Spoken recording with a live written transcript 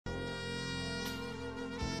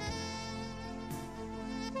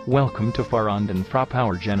Welcome to Pharande Infra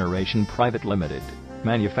Power Generation Private Limited,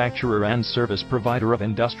 manufacturer and service provider of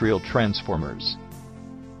industrial transformers.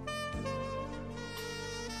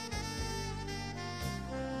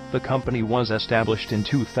 The company was established in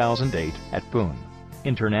 2008 at Pune.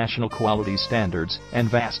 International quality standards and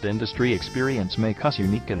vast industry experience make us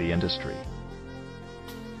unique in the industry.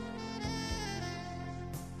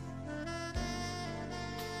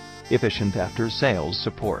 Efficient after-sales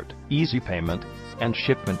support, easy payment, and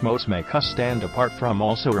shipment modes make us stand apart from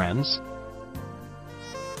all brands.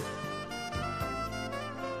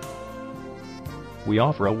 We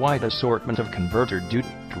offer a wide assortment of converter duty,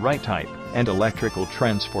 dry type, and electrical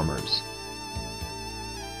transformers.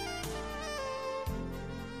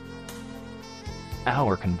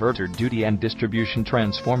 Our converter duty and distribution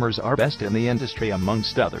transformers are best in the industry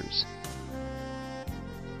amongst others.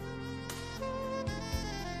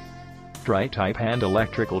 Dry type and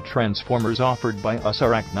electrical transformers offered by us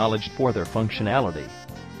are acknowledged for their functionality.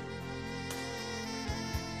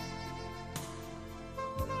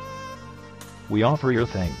 We offer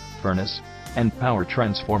earthing, furnace, and power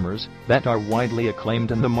transformers that are widely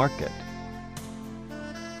acclaimed in the market.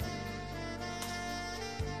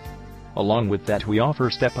 Along with that, we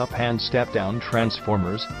offer step-up and step-down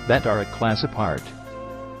transformers that are a class apart.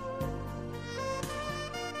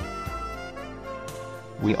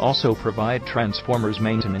 We also provide transformers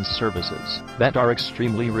maintenance services that are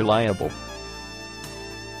extremely reliable.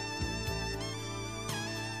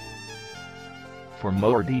 For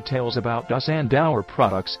more details about us and our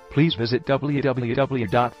products, please visit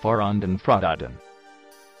www.pharandeinfra.in.